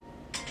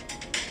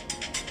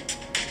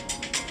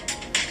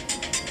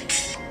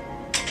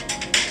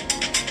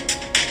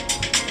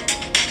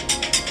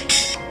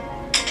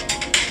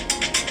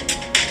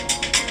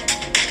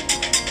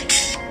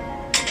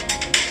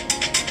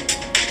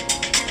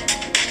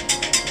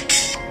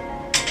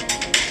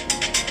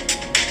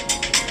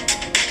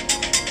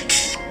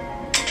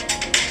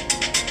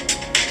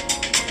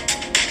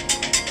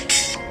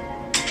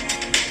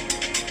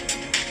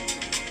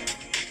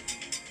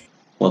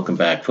Welcome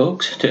back,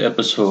 folks, to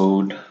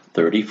episode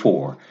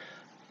 34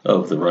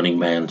 of the Running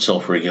Man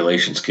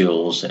Self-Regulation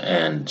Skills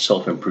and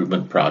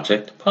Self-Improvement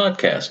Project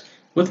podcast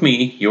with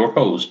me, your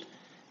host,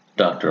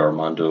 Dr.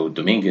 Armando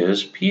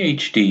Dominguez,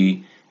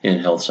 PhD in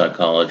health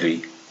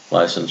psychology,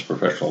 licensed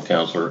professional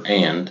counselor,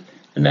 and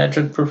an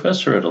adjunct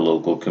professor at a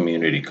local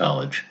community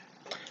college.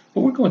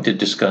 What we're going to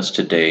discuss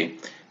today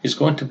is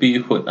going to be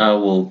what I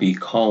will be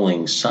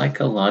calling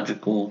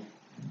psychological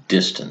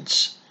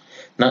distance.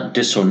 Not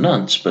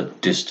dissonance, but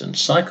distance.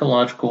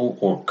 Psychological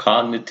or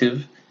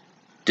cognitive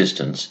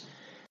distance.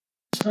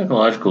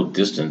 Psychological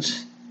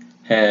distance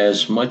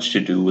has much to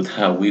do with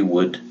how we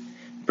would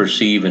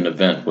perceive an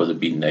event, whether it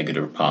be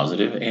negative or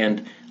positive,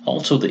 and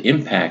also the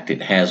impact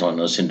it has on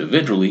us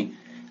individually,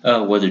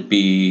 whether it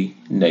be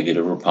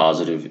negative or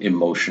positive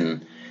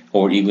emotion,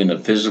 or even a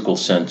physical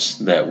sense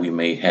that we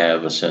may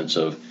have a sense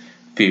of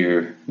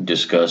fear,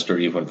 disgust, or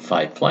even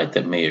fight-flight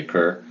that may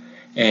occur.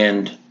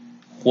 And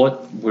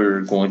what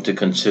we're going to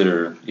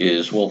consider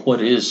is, well,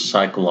 what is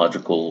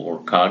psychological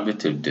or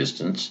cognitive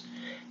distance,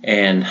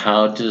 and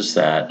how does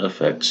that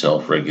affect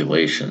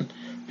self-regulation?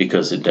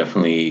 Because it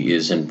definitely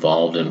is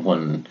involved in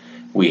when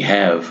we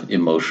have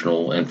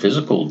emotional and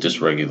physical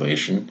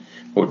dysregulation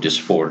or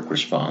dysphoric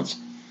response.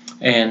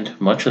 And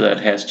much of that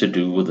has to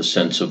do with a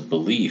sense of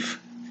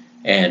belief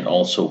and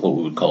also what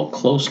we would call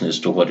closeness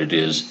to what it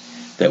is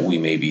that we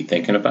may be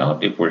thinking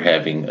about if we're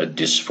having a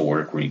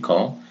dysphoric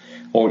recall,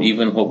 or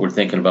even what we're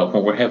thinking about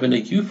when we're having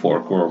a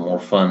euphoric or a more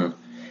fun,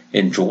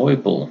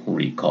 enjoyable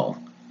recall.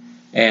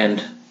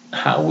 And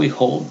how we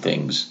hold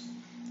things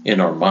in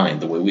our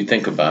mind, the way we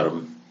think about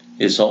them,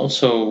 is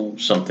also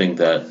something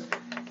that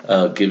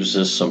gives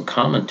us some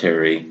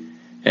commentary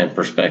and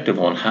perspective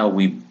on how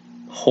we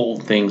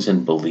hold things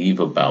and believe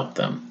about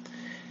them.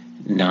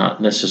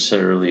 Not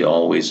necessarily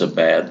always a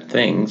bad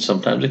thing.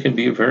 Sometimes it can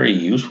be a very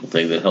useful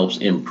thing that helps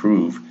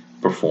improve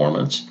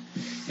performance,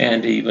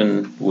 and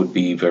even would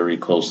be very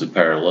closely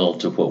parallel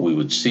to what we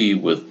would see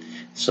with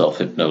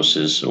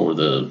self-hypnosis or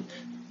the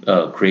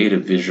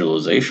creative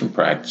visualization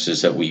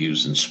practices that we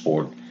use in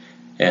sport.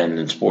 And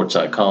in sports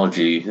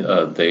psychology,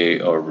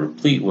 they are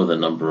replete with a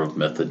number of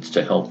methods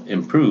to help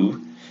improve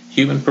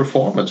human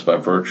performance by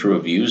virtue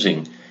of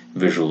using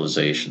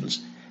visualizations.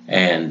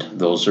 And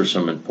those are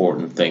some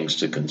important things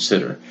to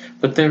consider.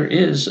 But there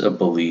is a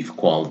belief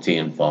quality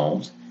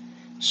involved.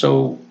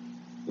 So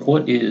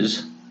what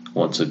is,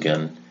 once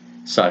again,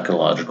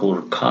 psychological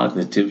or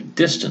cognitive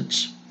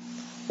distance?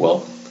 Well,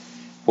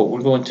 what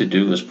we're going to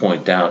do is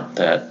point out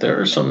that there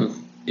are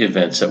some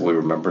events that we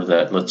remember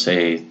that, let's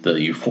say the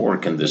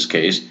euphoric in this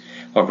case,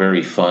 are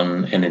very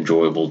fun and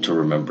enjoyable to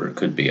remember. It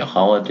could be a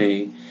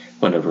holiday,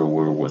 whenever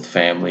we're with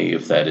family,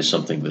 if that is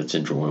something that's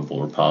enjoyable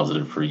or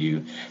positive for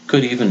you.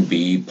 Could even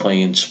be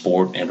playing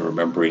sport and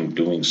remembering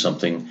doing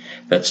something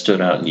that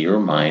stood out in your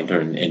mind or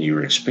in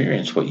your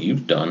experience, what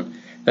you've done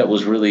that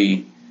was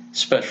really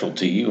special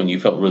to you and you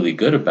felt really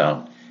good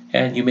about.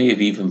 And you may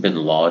have even been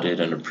lauded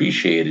and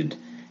appreciated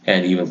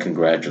and even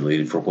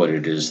congratulated for what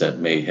it is that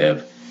may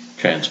have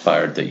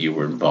transpired that you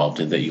were involved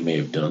in, that you may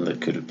have done.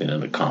 That could have been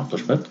an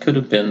accomplishment, could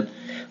have been,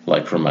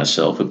 like for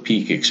myself, a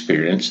peak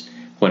experience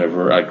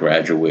whenever I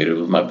graduated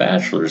with my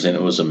bachelor's. And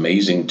it was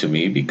amazing to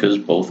me because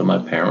both of my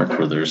parents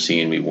were there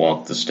seeing me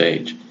walk the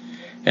stage.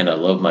 And I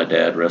love my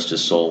dad, rest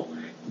his soul,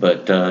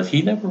 but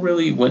he never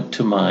really went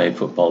to my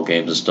football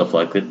games and stuff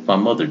like that. My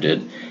mother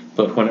did.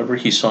 But whenever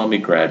he saw me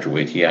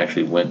graduate, he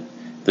actually went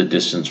the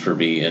distance for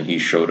me, and he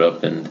showed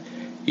up. And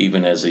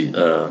even as an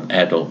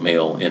adult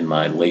male in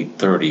my late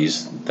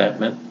 30s,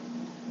 that meant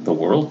the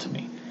world to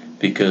me,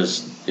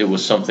 because it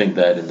was something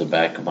that in the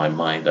back of my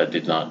mind I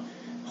did not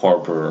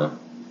harbor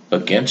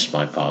against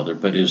my father,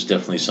 but it was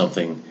definitely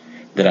something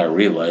that I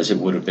realized it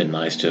would have been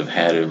nice to have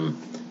had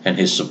him and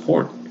his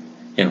support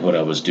in what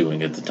I was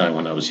doing at the time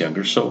when I was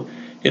younger. So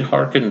it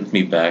harkened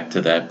me back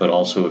to that, but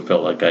also it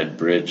felt like I'd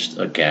bridged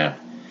a gap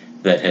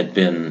that had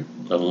been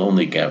a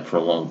lonely gap for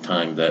a long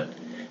time that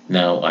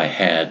now I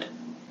had,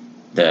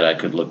 that I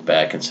could look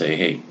back and say,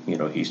 hey,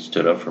 he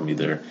stood up for me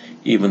there.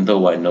 Even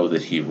though I know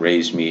that he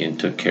raised me and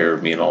took care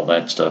of me and all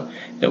that stuff,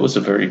 it was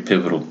a very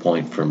pivotal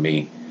point for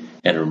me.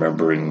 And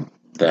remembering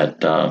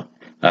that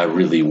I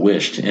really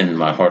wished in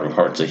my heart of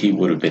hearts that he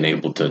would have been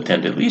able to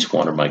attend at least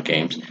one of my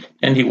games,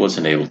 and he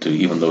wasn't able to,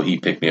 even though he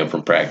picked me up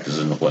from practice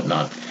and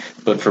whatnot.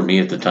 But for me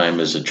at the time,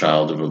 as a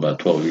child of about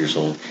 12 years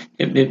old,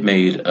 it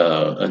made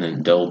an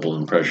indelible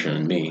impression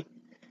in me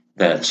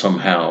that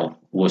somehow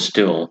was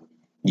still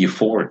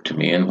euphoric to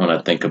me. And when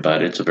I think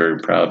about it, it's a very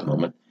proud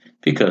moment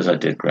because I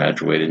did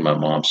graduate and my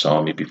mom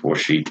saw me before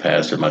she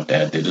passed, and my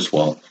dad did as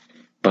well.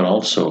 But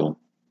also,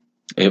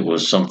 it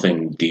was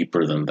something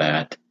deeper than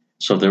that.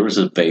 So there was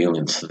a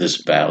valence, this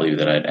value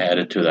that I'd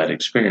added to that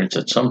experience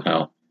that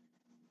somehow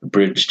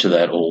bridged to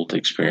that old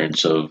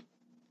experience of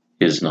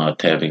his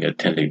not having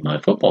attended my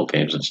football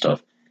games and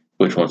stuff,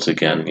 which once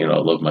again, I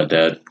love my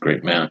dad,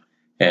 great man,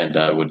 and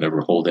I would never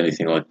hold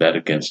anything like that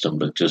against him,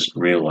 but just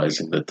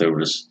realizing that there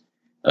was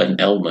an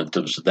element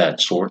of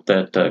that sort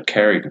that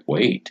carried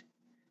weight.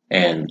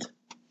 And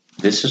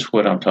This is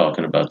what I'm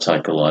talking about,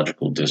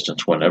 psychological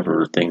distance.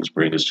 Whenever things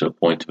bring us to a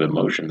point of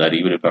emotion, that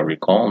even if I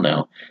recall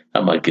now, I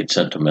might get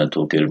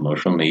sentimental, get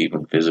emotional, may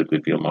even physically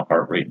feel my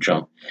heart rate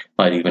jump,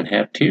 might even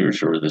have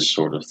tears or this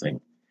sort of thing.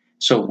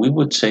 So we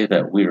would say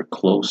that we are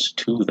close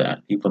to that,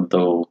 even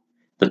though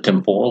the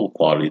temporal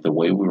quality, the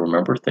way we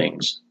remember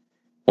things,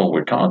 when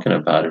we're talking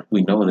about it,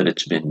 we know that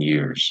it's been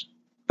years,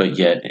 but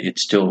yet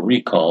it's still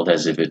recalled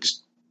as if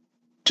it's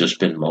just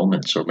been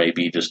moments or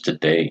maybe just a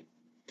day.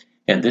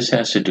 And this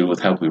has to do with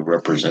how we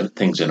represent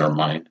things in our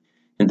mind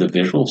in the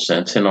visual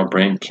sense, and our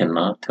brain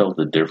cannot tell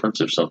the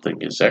difference if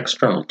something is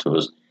external to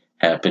us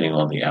happening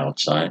on the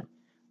outside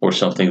or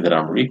something that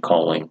I'm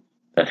recalling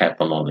that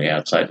happened on the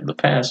outside in the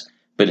past,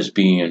 but is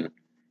being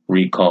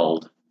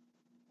recalled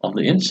on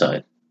the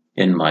inside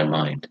in my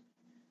mind.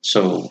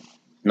 So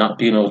not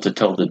being able to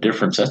tell the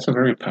difference, that's a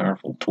very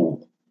powerful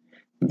tool.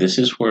 This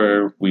is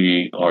where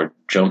we are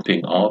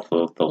jumping off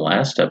of the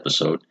last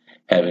episode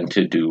having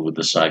to do with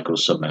the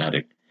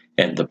psychosomatic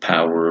and the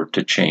power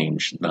to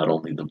change not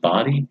only the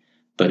body,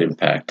 but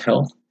impact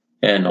health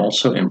and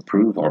also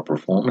improve our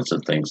performance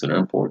and things that are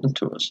important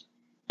to us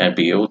and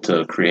be able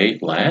to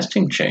create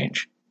lasting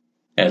change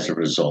as a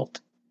result.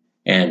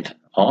 And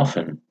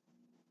often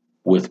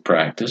with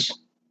practice,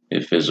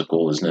 if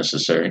physical is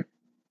necessary,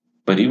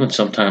 but even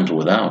sometimes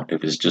without,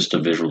 if it's just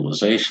a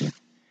visualization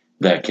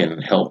that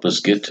can help us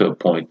get to a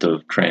point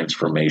of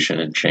transformation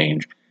and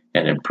change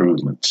and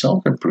improvement,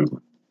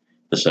 self-improvement.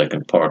 The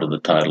second part of the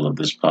title of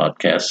this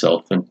podcast,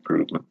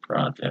 Self-Improvement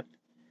Project.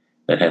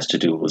 That has to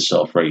do with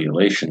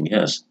self-regulation,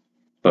 yes,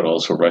 but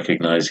also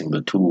recognizing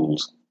the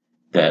tools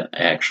that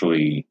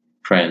actually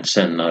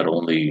transcend not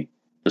only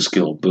the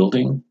skill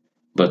building,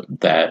 but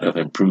that of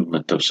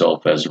improvement of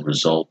self as a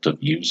result of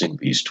using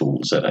these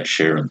tools that I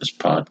share in this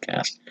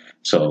podcast.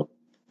 So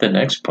the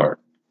next part,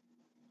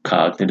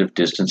 cognitive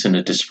distance in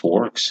a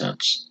dysphoric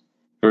sense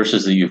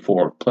versus the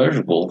euphoric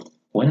pleasurable.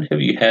 When have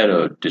you had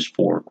a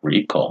dysphoric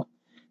recall?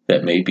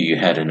 That maybe you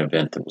had an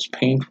event that was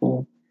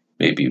painful,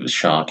 maybe it was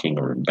shocking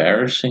or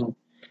embarrassing,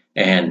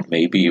 and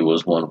maybe it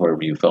was one where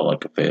you felt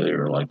like a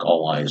failure, like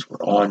all eyes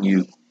were on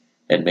you,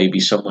 and maybe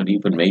someone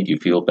even made you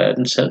feel bad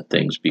and said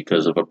things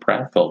because of a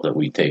pratfall that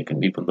we take.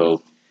 And even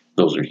though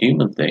those are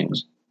human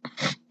things,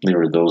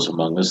 there are those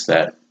among us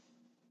that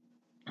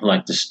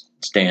like to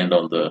stand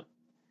on the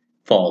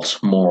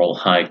false moral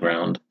high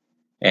ground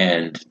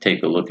and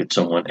take a look at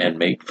someone and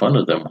make fun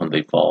of them when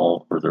they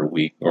fall or they're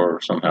weak or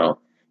somehow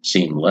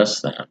seem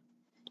less than.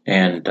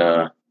 And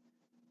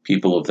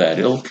people of that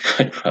ilk,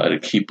 I try to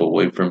keep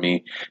away from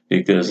me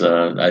because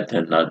I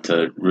tend not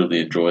to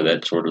really enjoy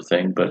that sort of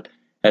thing. But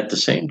at the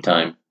same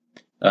time,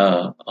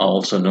 I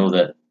also know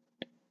that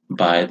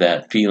by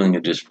that feeling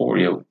of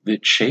dysphoria,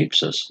 it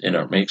shapes us and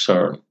it makes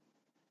our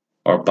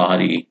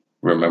body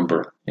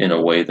remember in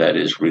a way that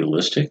is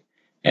realistic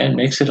and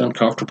makes it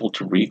uncomfortable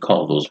to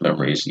recall those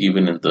memories,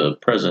 even in the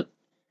present,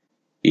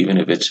 even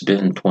if it's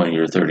been 20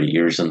 or 30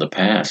 years in the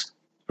past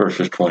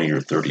versus 20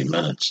 or 30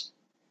 minutes.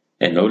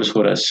 And notice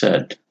what I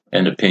said,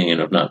 an opinion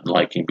of not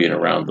liking being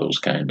around those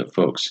kind of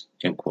folks,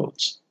 in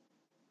quotes.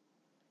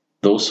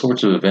 Those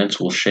sorts of events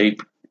will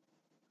shape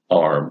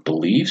our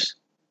beliefs,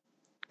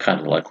 kind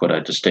of like what I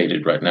just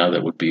stated right now,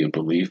 that would be a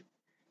belief,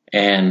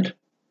 and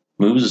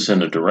moves us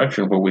in a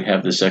direction where we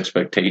have this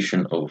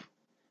expectation of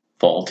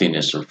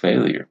faultiness or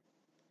failure,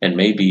 and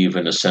maybe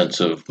even a sense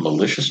of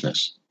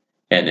maliciousness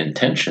and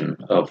intention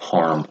of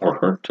harm or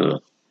hurt to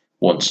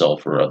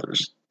oneself or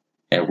others.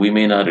 And we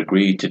may not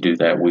agree to do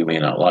that. We may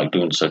not like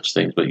doing such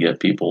things, but yet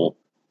people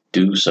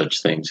do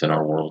such things in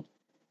our world.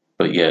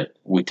 But yet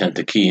we tend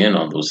to key in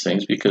on those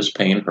things because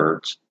pain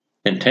hurts.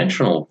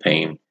 Intentional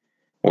pain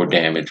or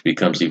damage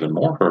becomes even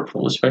more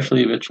hurtful,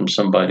 especially if it's from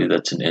somebody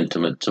that's an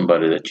intimate,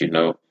 somebody that you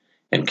know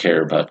and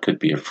care about. Could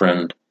be a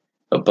friend,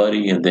 a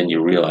buddy, and then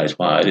you realize,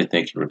 wow, I didn't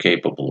think you were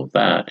capable of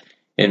that,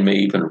 and may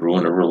even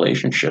ruin a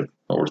relationship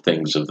or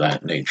things of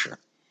that nature.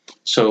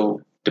 So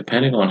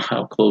depending on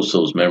how close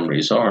those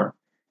memories are,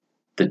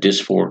 the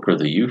dysphoric or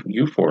the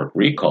euphoric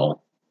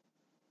recall,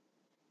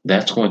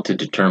 that's going to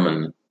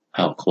determine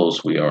how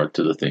close we are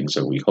to the things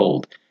that we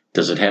hold.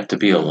 Does it have to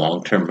be a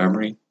long-term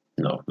memory?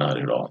 No, not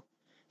at all.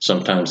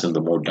 Sometimes in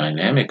the more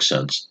dynamic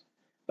sense,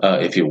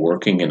 if you're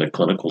working in a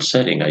clinical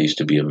setting, I used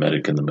to be a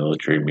medic in the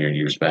military mere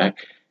years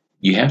back,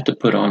 you have to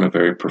put on a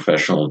very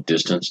professional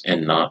distance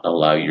and not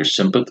allow your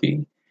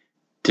sympathy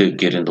to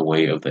get in the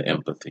way of the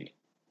empathy.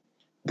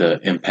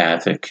 The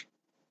empathic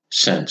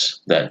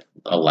sense that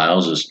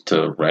allows us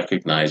to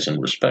recognize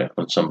and respect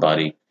when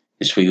somebody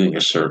is feeling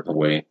a certain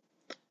way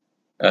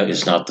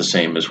is not the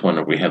same as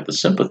when we have the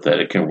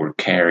sympathetic and we're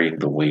carrying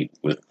the weight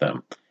with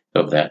them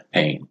of that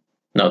pain.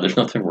 Now, there's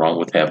nothing wrong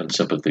with having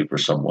sympathy for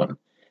someone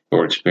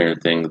or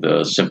experiencing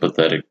the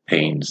sympathetic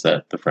pains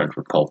that the French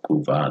would call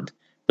couvade,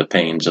 the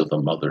pains of the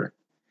mother.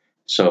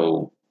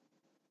 So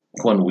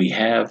when we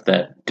have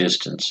that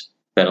distance,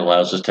 that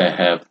allows us to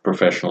have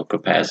professional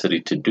capacity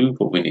to do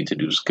what we need to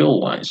do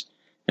skill-wise,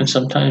 and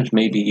sometimes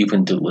maybe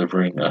even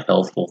delivering a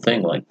healthful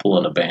thing like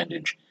pulling a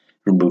bandage,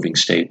 removing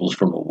staples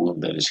from a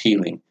wound that is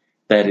healing.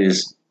 That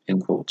is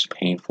in quotes,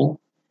 painful,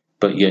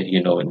 but yet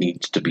you know it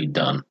needs to be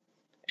done.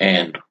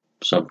 And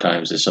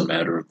sometimes it's a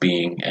matter of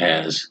being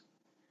as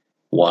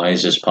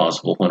wise as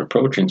possible when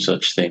approaching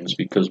such things,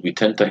 because we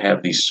tend to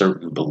have these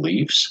certain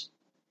beliefs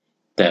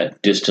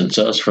that distance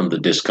us from the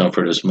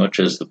discomfort as much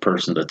as the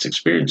person that's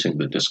experiencing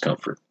the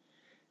discomfort.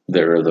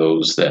 There are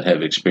those that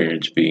have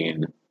experienced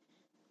being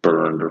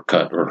burned or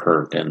cut or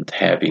hurt, and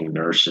having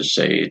nurses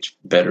say it's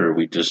better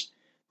we just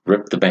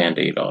rip the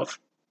Band-Aid off.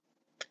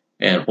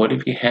 And what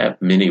if you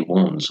have many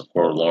wounds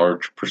or a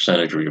large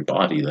percentage of your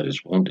body that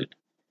is wounded?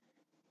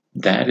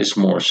 That is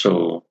more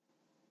so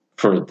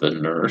for the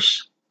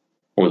nurse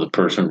or the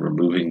person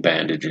removing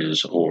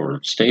bandages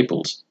or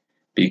staples,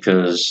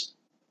 because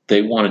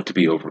they want it to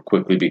be over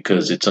quickly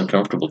because it's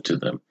uncomfortable to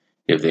them.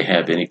 If they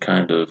have any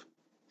kind of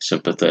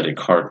sympathetic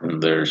heart in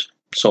their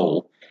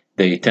soul,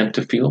 they tend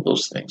to feel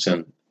those things,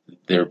 and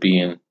they're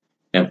being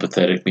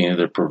empathetic, meaning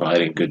they're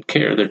providing good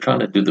care. They're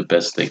trying to do the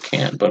best they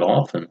can, but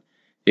often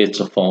it's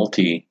a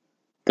faulty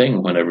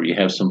thing whenever you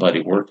have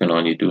somebody working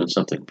on you doing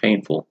something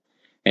painful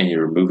and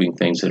you're removing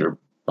things that are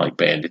like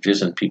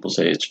bandages, and people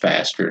say it's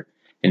faster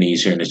and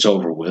easier and it's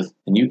over with.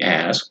 And you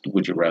ask,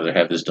 would you rather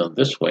have this done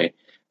this way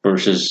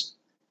versus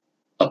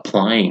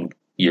applying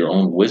your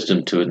own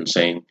wisdom to it and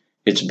saying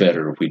it's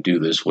better if we do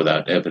this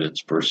without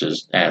evidence,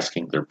 versus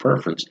asking their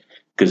preference,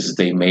 because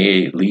they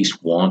may at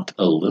least want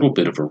a little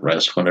bit of a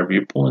rest whenever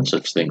you're pulling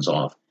such things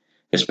off,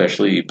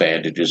 especially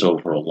bandages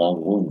over a long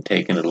wound,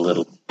 taking it a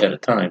little at a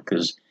time,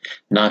 because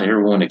not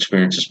everyone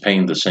experiences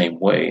pain the same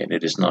way, and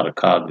it is not a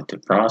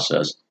cognitive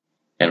process.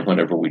 And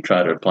whenever we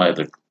try to apply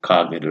the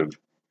cognitive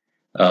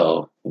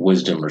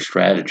wisdom or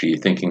strategy,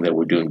 thinking that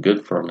we're doing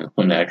good for them,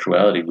 when in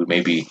actuality we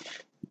may be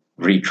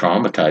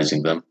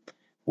re-traumatizing them,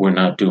 we're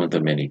not doing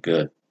them any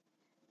good.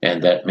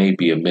 And that may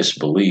be a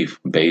misbelief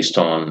based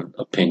on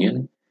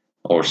opinion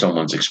or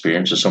someone's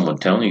experience or someone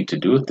telling you to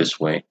do it this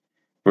way,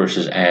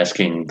 versus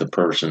asking the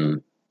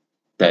person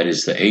that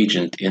is the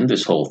agent in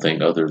this whole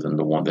thing, other than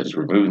the one that is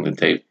removing the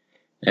tape.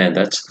 And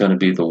that's going to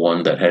be the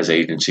one that has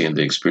agency in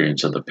the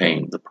experience of the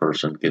pain, the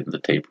person getting the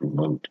tape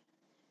removed.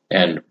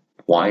 And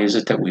why is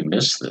it that we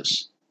miss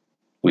this?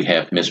 We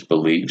have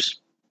misbeliefs,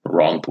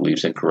 wrong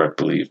beliefs, incorrect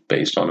beliefs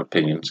based on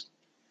opinions,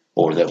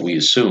 or that we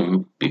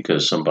assume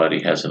because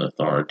somebody has an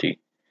authority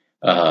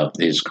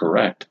is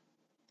correct.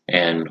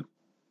 And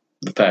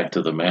the fact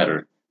of the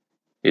matter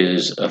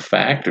is a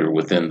factor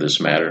within this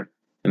matter,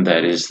 and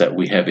that is that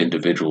we have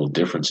individual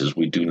differences.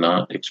 We do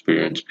not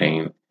experience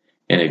pain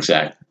in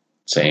exact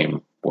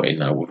same way.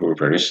 Now, we're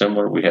very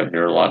similar. We have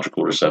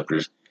neurological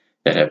receptors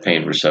that have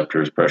pain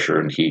receptors, pressure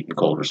and heat and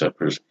cold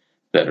receptors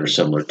that are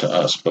similar to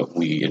us, but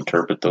we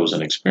interpret those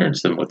and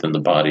experience them within the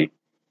body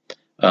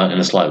in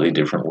a slightly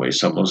different way.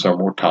 Some of us are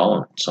more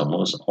tolerant. Some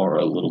of us are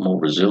a little more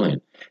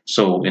resilient.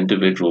 So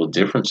individual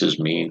differences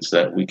means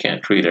that we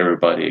can't treat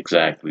everybody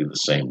exactly the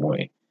same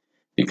way,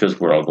 because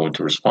we're all going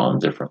to respond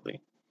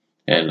differently.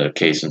 And a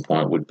case in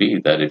point would be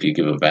that if you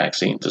give a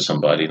vaccine to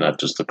somebody, not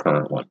just the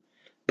current one,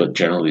 but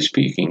generally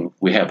speaking,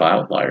 we have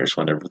outliers.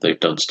 Whenever they've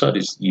done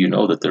studies, you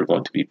know that there are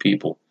going to be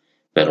people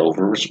that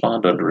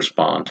over-respond,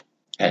 under-respond,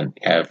 and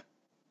have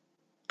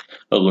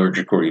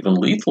allergic or even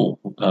lethal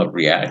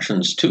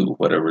reactions to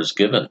whatever is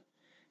given.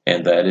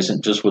 And that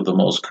isn't just with the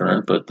most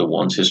current, but the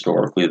ones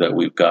historically that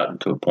we've gotten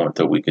to a point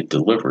that we can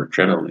deliver,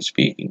 generally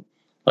speaking,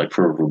 like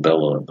for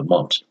rubella and the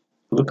mumps.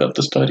 Look up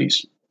the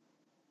studies.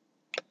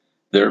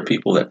 There are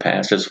people that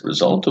passed as a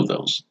result of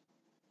those,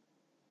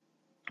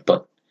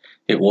 but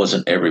it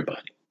wasn't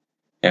everybody.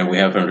 And we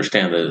have to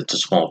understand that it's a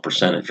small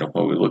percentage. And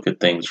when we look at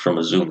things from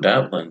a zoomed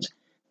out lens,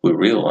 we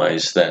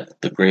realize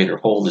that the greater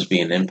whole is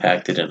being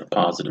impacted in a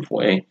positive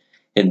way.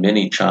 And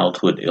many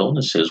childhood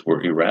illnesses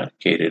were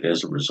eradicated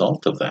as a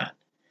result of that.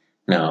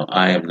 Now,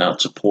 I am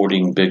not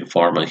supporting big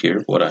pharma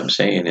here. What I'm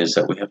saying is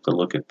that we have to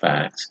look at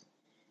facts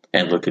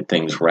and look at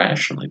things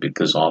rationally,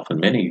 because often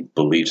many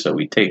beliefs that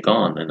we take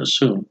on and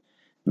assume,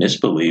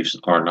 misbeliefs,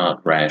 are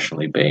not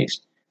rationally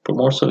based, but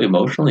more so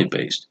emotionally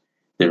based.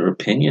 They're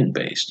opinion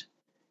based.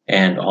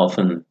 And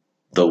often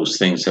those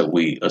things that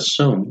we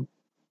assume,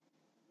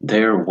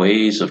 they're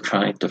ways of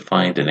trying to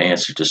find an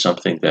answer to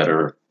something that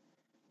are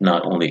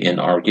not only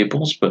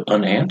inarguables, but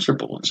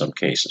unanswerable in some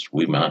cases.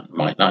 We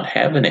might not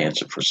have an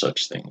answer for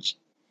such things.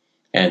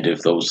 And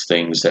if those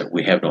things that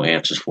we have no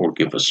answers for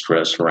give us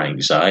stress or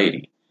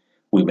anxiety,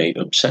 we may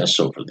obsess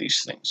over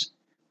these things.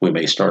 We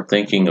may start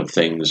thinking of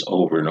things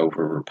over and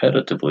over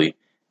repetitively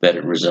that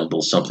it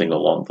resembles something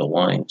along the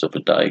lines of a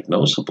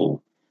diagnosable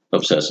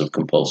obsessive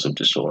compulsive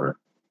disorder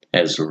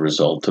as a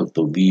result of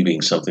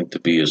believing something to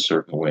be a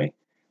certain way.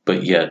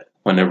 But yet,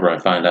 whenever I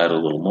find out a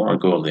little more, I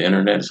go on the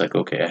internet, it's like,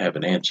 okay, I have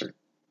an answer.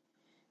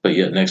 But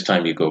yet next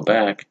time you go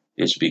back,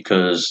 it's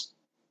because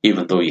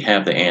even though you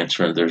have the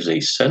answer and there's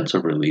a sense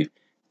of relief,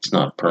 it's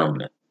not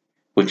permanent,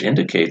 which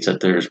indicates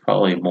that there's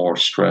probably more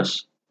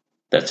stress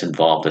that's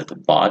involved at the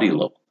body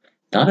level,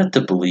 not at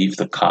the belief,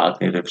 the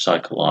cognitive,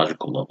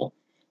 psychological level,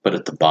 but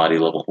at the body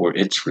level where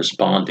it's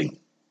responding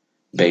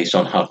based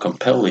on how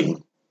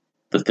compelling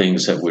the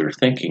things that we're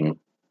thinking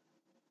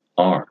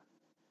are,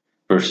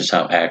 versus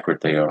how accurate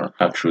they are,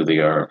 how true they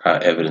are, how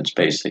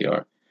evidence-based they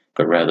are,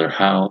 but rather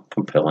how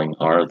compelling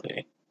are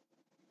they.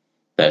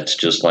 That's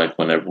just like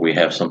whenever we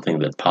have something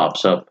that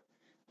pops up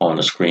on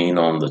the screen,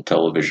 on the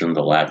television,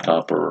 the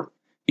laptop, or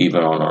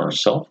even on our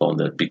cell phone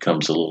that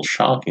becomes a little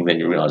shocking, then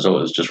you realize, oh,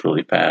 it was just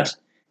really fast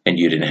and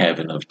you didn't have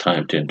enough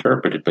time to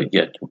interpret it, but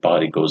yet your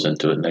body goes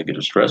into a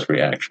negative stress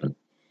reaction.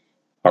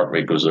 Heart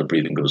rate goes up,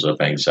 breathing goes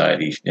up,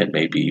 anxiety, and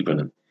maybe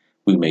even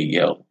we may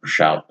yell or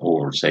shout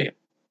or say,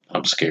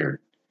 I'm scared.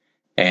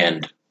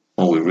 And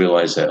when we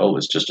realize that, oh,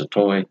 it's just a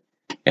toy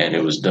and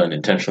it was done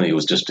intentionally, it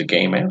was just a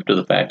game, after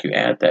the fact, you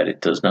add that,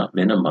 it does not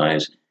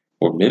minimize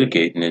or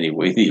mitigate in any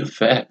way the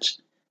effects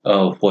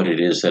of what it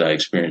is that I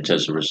experienced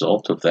as a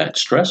result of that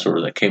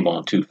stressor that came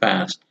on too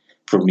fast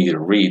for me to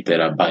read,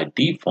 that I by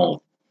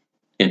default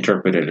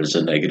interpret it as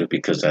a negative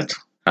because that's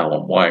how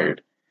I'm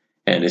wired.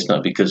 And it's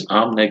not because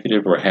I'm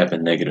negative or have a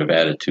negative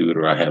attitude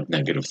or I have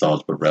negative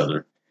thoughts, but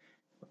rather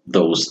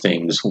those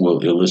things will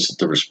elicit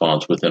the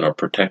response within our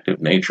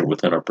protective nature,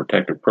 within our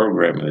protective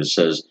programming that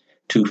says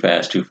too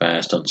fast,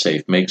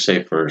 unsafe, make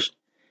safe first,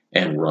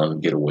 and run,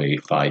 get away,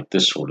 fight,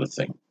 this sort of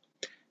thing.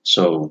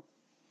 So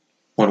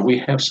when we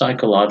have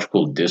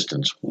psychological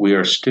distance, we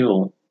are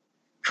still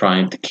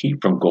trying to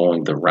keep from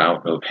going the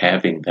route of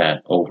having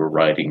that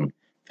overriding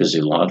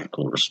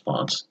physiological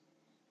response.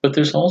 But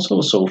there's also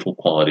a social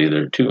quality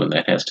there too, and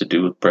that has to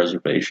do with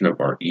preservation of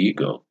our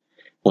ego.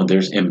 When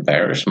there's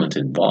embarrassment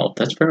involved,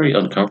 that's very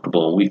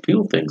uncomfortable, and we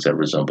feel things that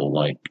resemble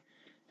like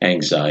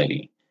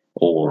anxiety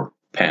or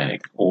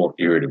panic or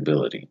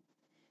irritability.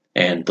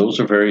 And those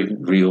are very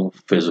real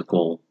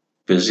physiological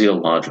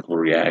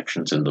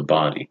reactions in the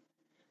body.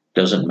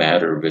 Doesn't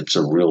matter if it's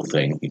a real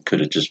thing. It could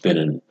have just been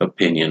an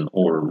opinion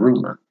or a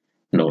rumor,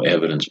 no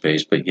evidence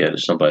based, but yet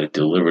if somebody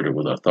delivered it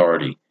with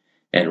authority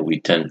and we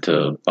tend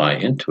to buy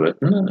into it,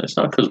 it's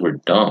not because we're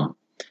dumb.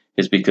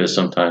 It's because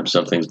sometimes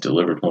something's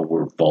delivered when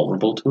we're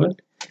vulnerable to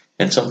it.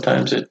 And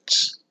sometimes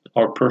it's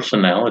our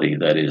personality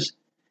that is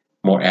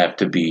more apt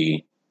to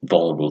be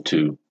vulnerable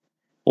to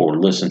or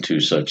listen to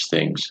such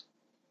things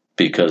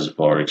because of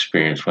our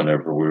experience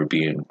whenever we're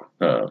being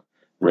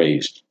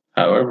raised,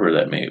 however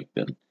that may have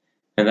been.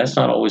 And that's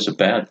not always a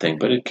bad thing,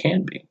 but it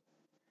can be.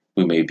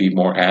 We may be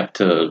more apt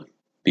to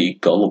be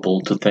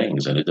gullible to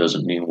things, and it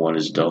doesn't mean one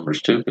is dumb or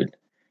stupid.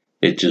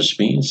 It just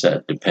means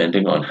that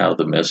depending on how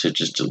the message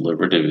is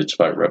delivered, if it's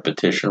by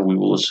repetition, we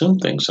will assume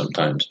things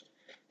sometimes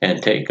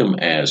and take them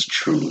as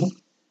true.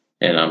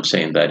 And I'm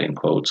saying that in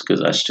quotes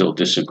because I still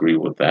disagree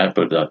with that,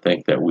 but I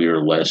think that we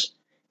are less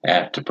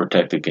apt to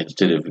protect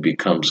against it if it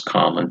becomes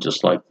common,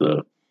 just like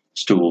the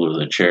stool or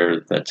the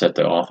chair that's at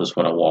the office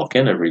when I walk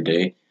in every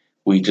day.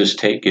 We just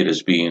take it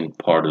as being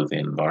part of the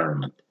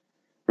environment,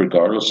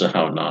 regardless of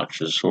how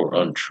noxious or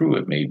untrue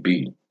it may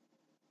be.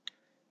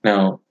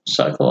 Now,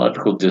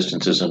 psychological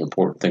distance is an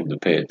important thing to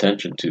pay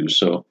attention to.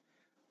 So,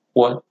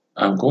 what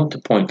I'm going to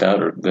point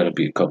out are going to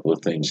be a couple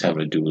of things having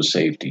to do with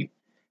safety.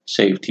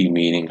 Safety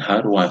meaning,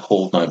 how do I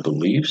hold my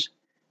beliefs?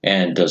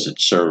 And does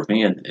it serve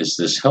me? And is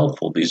this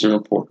helpful? These are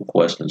important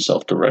questions,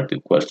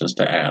 self-directed questions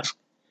to ask,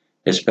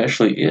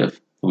 especially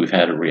if we've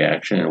had a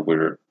reaction and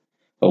we're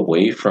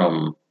away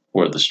from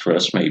where the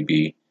stress may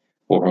be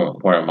or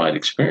where I might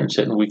experience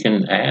it. And we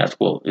can ask,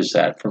 well, is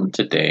that from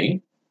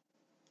today?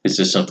 Is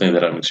this something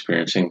that I'm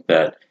experiencing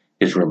that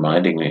is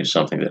reminding me of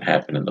something that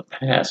happened in the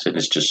past? And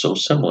it's just so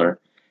similar.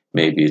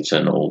 Maybe it's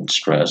an old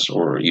stress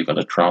or even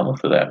a trauma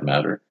for that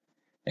matter.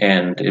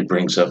 And it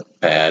brings up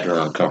bad or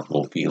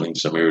uncomfortable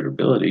feelings, some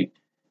irritability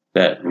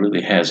that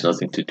really has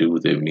nothing to do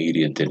with the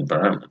immediate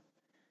environment.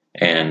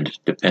 And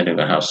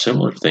depending on how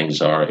similar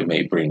things are, it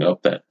may bring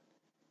up that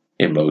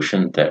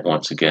emotion that,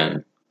 once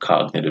again,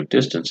 cognitive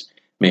distance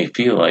may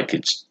feel like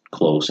it's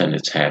close and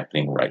it's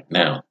happening right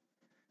now.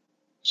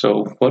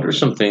 So, what are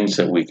some things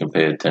that we can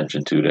pay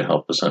attention to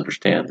help us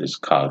understand this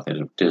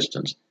cognitive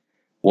distance?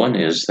 One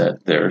is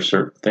that there are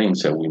certain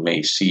things that we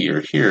may see or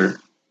hear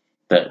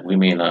that we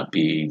may not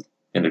be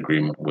in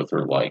agreement with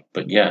or like,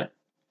 but yet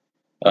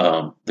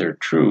they're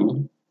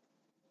true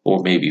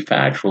or maybe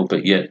factual,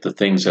 but yet the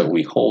things that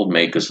we hold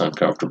make us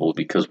uncomfortable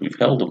because we've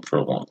held them for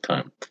a long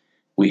time.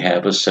 We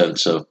have a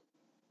sense of,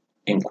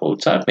 in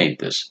quotes, I've made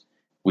this.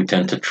 We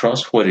tend to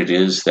trust what it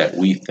is that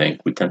we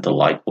think. We tend to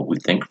like what we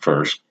think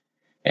first.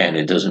 And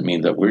it doesn't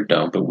mean that we're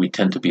dumb, but we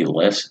tend to be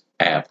less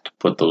apt to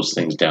put those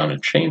things down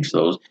and change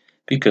those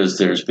because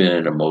there's been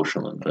an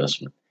emotional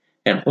investment.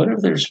 And what if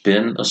there's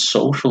been a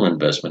social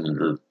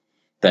investment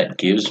that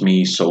gives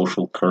me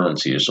social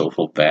currency or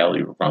social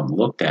value if I'm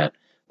looked at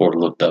or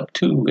looked up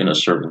to in a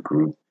certain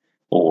group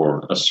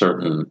or a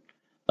certain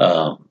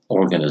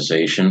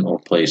organization or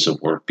place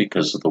of work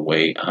because of the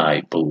way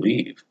I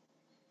believe?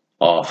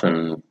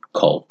 Often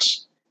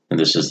cults, and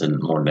this is in a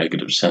more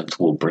negative sense,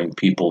 will bring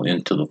people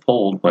into the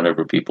fold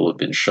whenever people have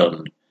been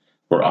shunned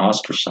or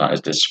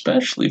ostracized,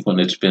 especially when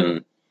it's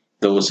been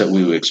those that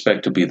we would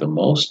expect to be the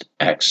most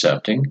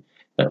accepting,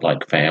 that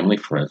like family,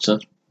 for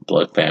instance,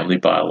 blood family,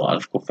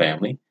 biological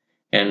family.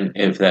 And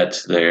if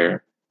that's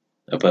there,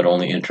 but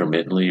only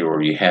intermittently,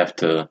 or you have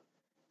to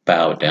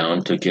bow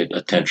down to get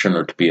attention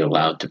or to be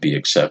allowed to be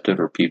accepted,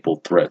 or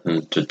people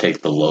threaten to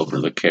take the love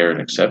or the care and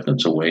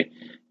acceptance away,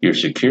 your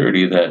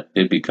security, that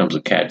it becomes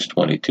a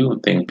catch-22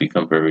 and things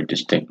become very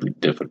distinctly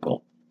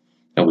difficult.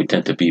 And we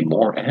tend to be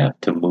more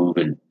apt to move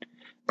and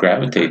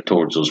gravitate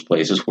towards those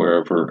places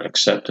wherever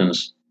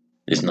acceptance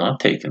is not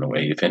taken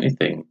away. If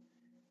anything,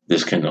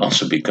 this can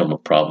also become a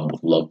problem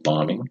with love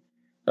bombing.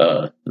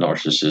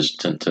 Narcissists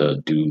tend to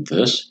do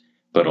this,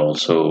 but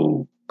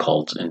also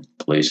cults and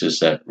places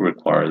that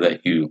require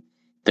that you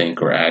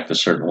think or act a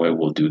certain way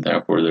will do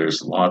that, where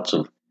there's lots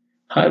of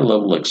high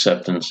level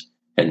acceptance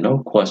and no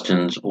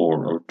questions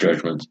or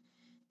judgments,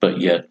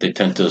 but yet they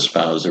tend to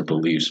espouse their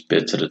beliefs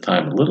bits at a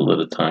time, a little at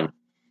a time,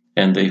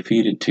 and they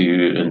feed it to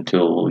you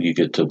until you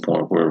get to a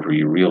point wherever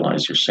you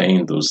realize you're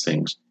saying those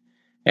things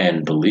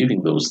and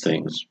believing those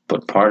things.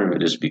 But part of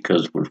it is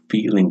because we're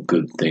feeling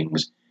good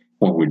things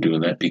when we're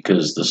doing that,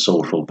 because the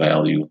social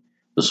value,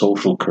 the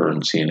social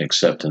currency and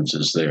acceptance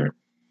is there.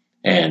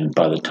 And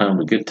by the time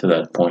we get to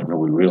that point where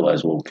we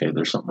realize, well, okay,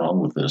 there's something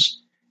wrong with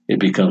this, it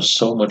becomes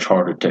so much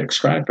harder to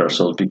extract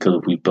ourselves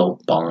because we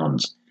built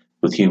bonds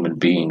with human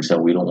beings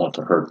and we don't want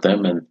to hurt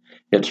them. And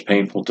it's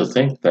painful to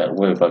think that,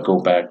 well, if I go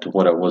back to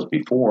what I was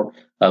before,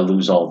 I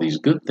lose all these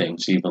good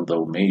things, even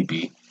though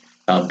maybe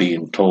I'm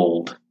being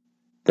told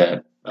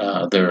that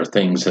there are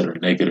things that are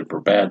negative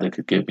or bad that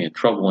could get me in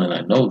trouble. And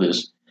I know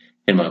this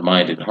in my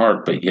mind and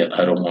heart, but yet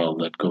I don't want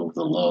to let go of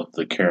the love,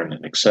 the caring,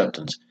 and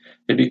acceptance.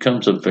 It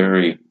becomes a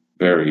very,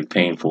 very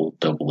painful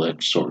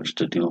double-edged sword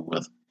to deal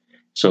with.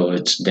 So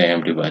it's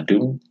damned if I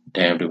do,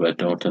 damned if I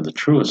don't in the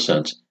truest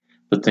sense,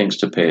 the things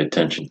to pay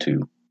attention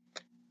to.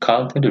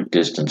 Cognitive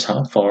distance,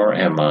 how far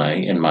am I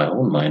in my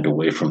own mind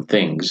away from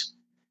things,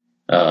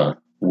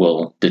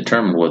 will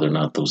determine whether or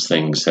not those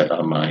things that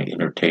I might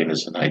entertain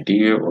as an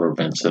idea or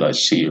events that I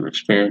see or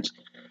experience,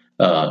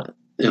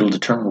 it'll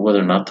determine whether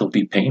or not they'll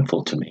be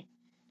painful to me.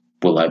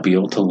 Will I be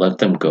able to let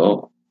them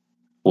go?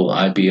 Will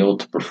I be able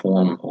to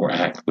perform or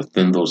act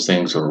within those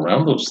things or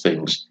around those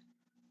things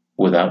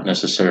without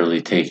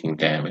necessarily taking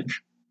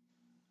damage?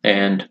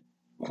 And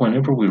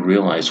whenever we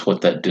realize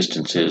what that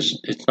distance is,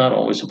 it's not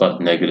always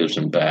about negatives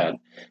and bad.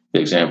 The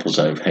examples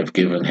I have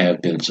given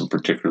have been some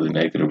particularly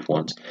negative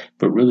ones,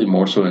 but really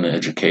more so an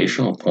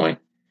educational point.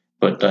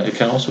 But it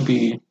can also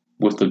be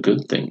with the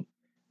good thing,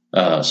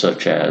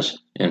 such as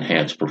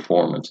enhanced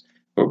performance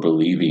or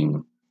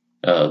believing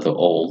the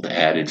old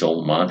adage,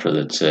 old mantra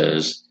that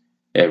says,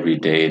 every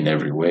day in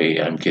every way,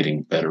 I'm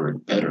getting better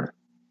and better.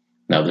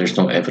 Now, there's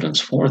no evidence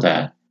for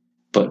that.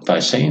 But by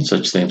saying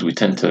such things, we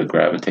tend to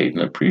gravitate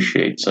and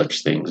appreciate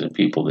such things and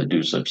people that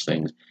do such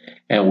things.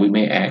 And we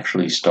may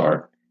actually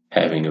start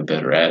having a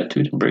better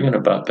attitude and bringing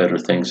about better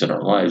things in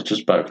our lives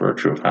just by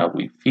virtue of how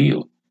we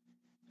feel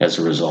as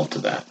a result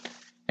of that.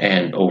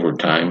 And over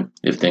time,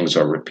 if things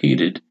are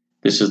repeated,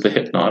 this is the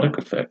hypnotic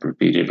effect.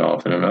 Repeated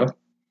often enough,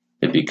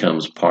 it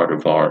becomes part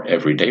of our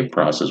everyday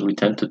process. We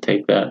tend to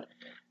take that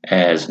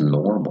as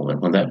normal.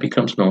 And when that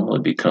becomes normal,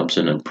 it becomes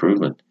an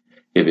improvement.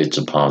 If it's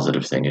a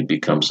positive thing, it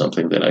becomes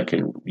something that I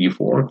can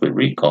euphorically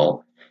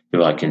recall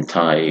if I can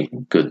tie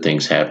good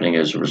things happening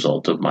as a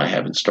result of my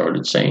having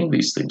started saying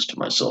these things to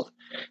myself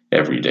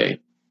every day.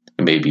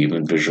 And maybe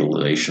even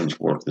visualizations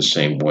work the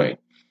same way.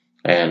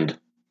 And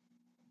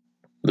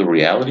the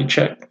reality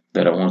check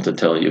that I want to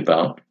tell you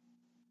about,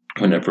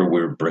 whenever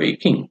we're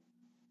breaking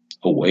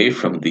away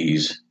from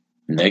these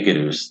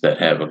negatives that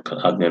have a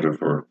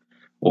cognitive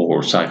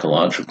or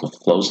psychological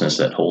closeness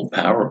that hold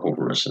power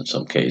over us in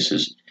some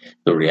cases,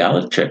 the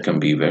reality check can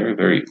be very,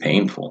 very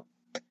painful.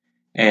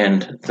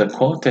 And the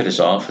quote that is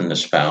often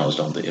espoused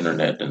on the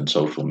internet and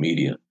social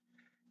media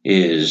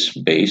is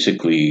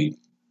basically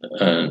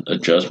an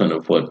adjustment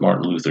of what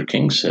Martin Luther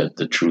King said,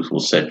 the truth will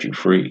set you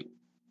free.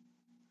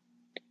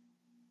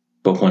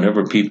 But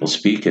whenever people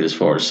speak it as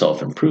far as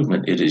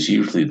self-improvement, it is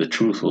usually the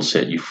truth will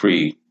set you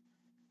free,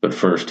 but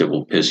first it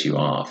will piss you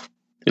off.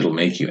 It'll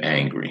make you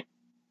angry.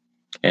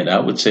 And I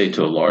would say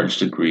to a large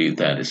degree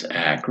that is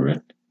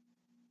accurate,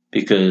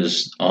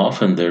 because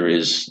often there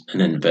is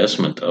an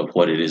investment of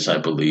what it is I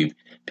believe,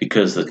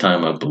 because the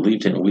time I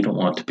believed in it, we don't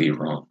want to be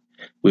wrong.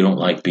 We don't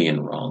like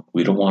being wrong.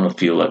 We don't want to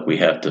feel like we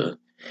have to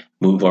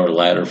move our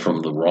ladder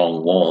from the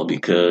wrong wall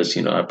because,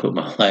 I put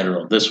my ladder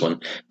on this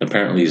one.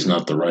 Apparently it's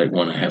not the right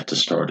one. I have to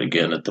start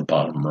again at the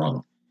bottom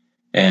rung.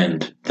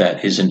 And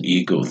that is an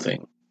ego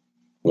thing.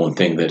 One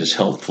thing that is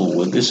helpful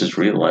with this is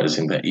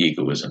realizing that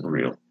ego isn't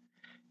real.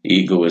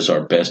 Ego is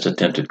our best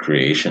attempted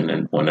creation,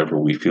 and whenever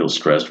we feel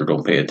stressed or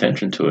don't pay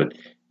attention to it,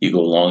 you go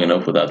long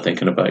enough without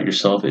thinking about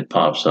yourself, it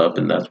pops up,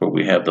 and that's where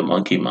we have the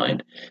monkey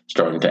mind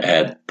starting to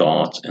add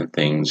thoughts and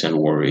things and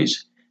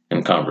worries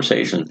and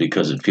conversations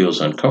because it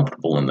feels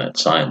uncomfortable in that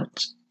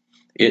silence,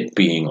 it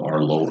being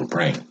our lower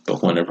brain.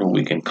 But whenever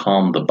we can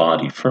calm the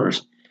body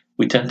first,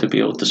 we tend to be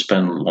able to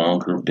spend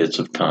longer bits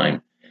of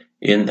time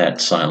in that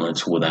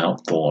silence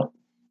without thought,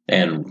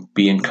 and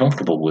being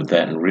comfortable with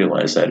that and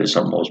realize that is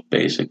our most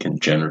basic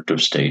and generative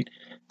state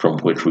from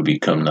which we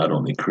become not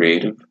only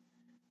creative,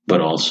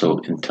 but also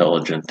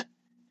intelligent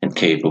and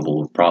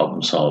capable of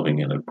problem solving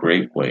in a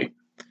great way.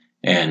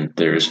 And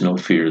there is no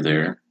fear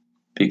there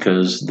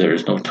because there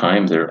is no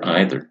time there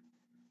either.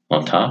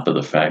 On top of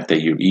the fact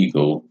that your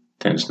ego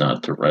tends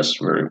not to rest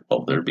very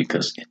well there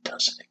because it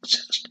doesn't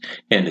exist.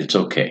 And it's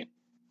okay.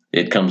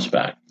 It comes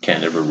back.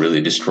 Can't ever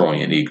really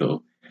destroy an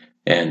ego.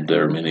 And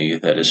there are many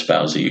that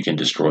espouse that you can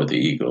destroy the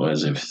ego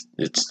as if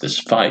it's this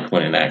fight,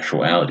 when in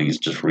actuality it's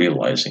just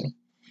realizing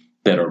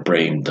that our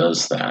brain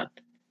does that.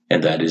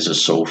 And that is a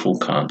social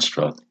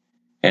construct.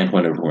 And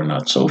whenever we're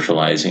not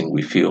socializing,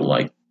 we feel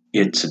like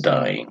it's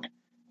dying,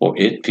 or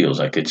it feels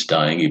like it's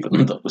dying,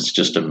 even though it's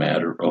just a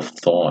matter of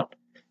thought.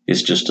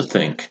 It's just a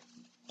think.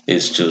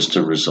 It's just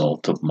a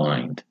result of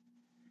mind.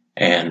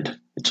 And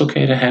it's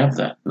okay to have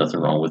that.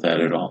 Nothing wrong with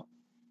that at all.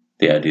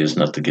 The idea is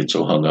not to get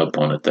so hung up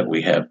on it that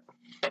we have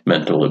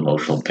mental,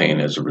 emotional pain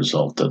as a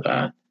result of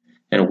that.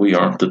 And we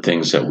aren't the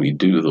things that we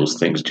do. Those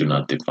things do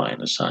not define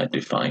us. I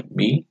define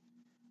me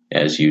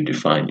as you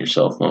define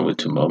yourself moment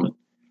to moment.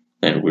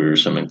 And we're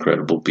some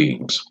incredible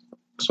beings.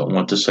 So I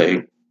want to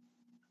say,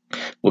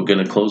 we're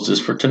going to close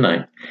this for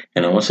tonight.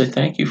 And I want to say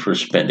thank you for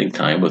spending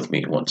time with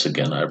me once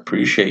again. I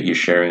appreciate you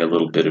sharing a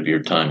little bit of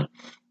your time.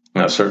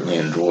 I certainly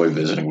enjoy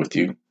visiting with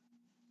you.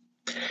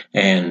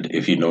 And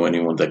if you know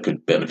anyone that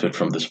could benefit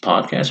from this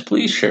podcast,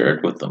 please share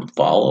it with them.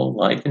 Follow,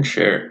 like, and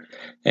share.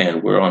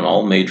 And we're on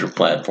all major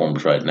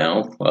platforms right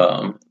now,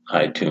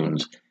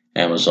 iTunes,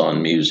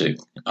 Amazon Music,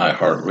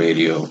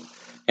 iHeartRadio,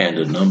 and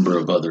a number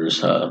of others,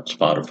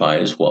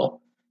 Spotify as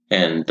well.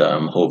 And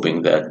I'm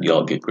hoping that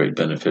y'all get great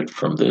benefit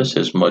from this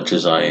as much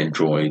as I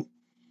enjoy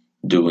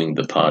doing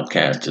the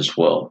podcast as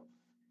well.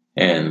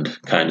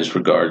 And kindest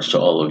regards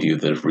to all of you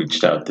that have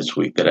reached out this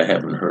week that I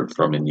haven't heard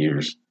from in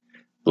years.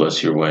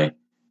 Bless your way.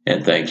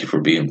 And thank you for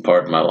being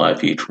part of my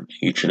life,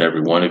 each and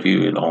every one of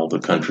you in all the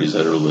countries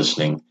that are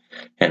listening.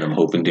 And I'm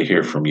hoping to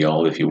hear from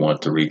y'all if you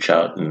want to reach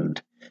out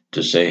and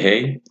to say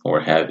hey,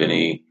 or have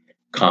any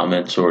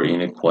comments or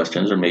any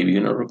questions, or maybe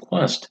even a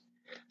request.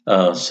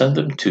 Send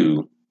them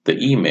to the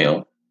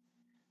email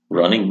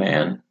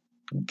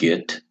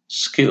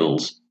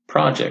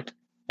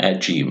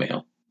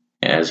runningmangetskillsproject@gmail.com.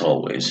 As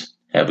always,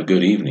 have a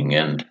good evening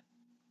and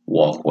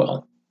walk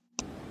well.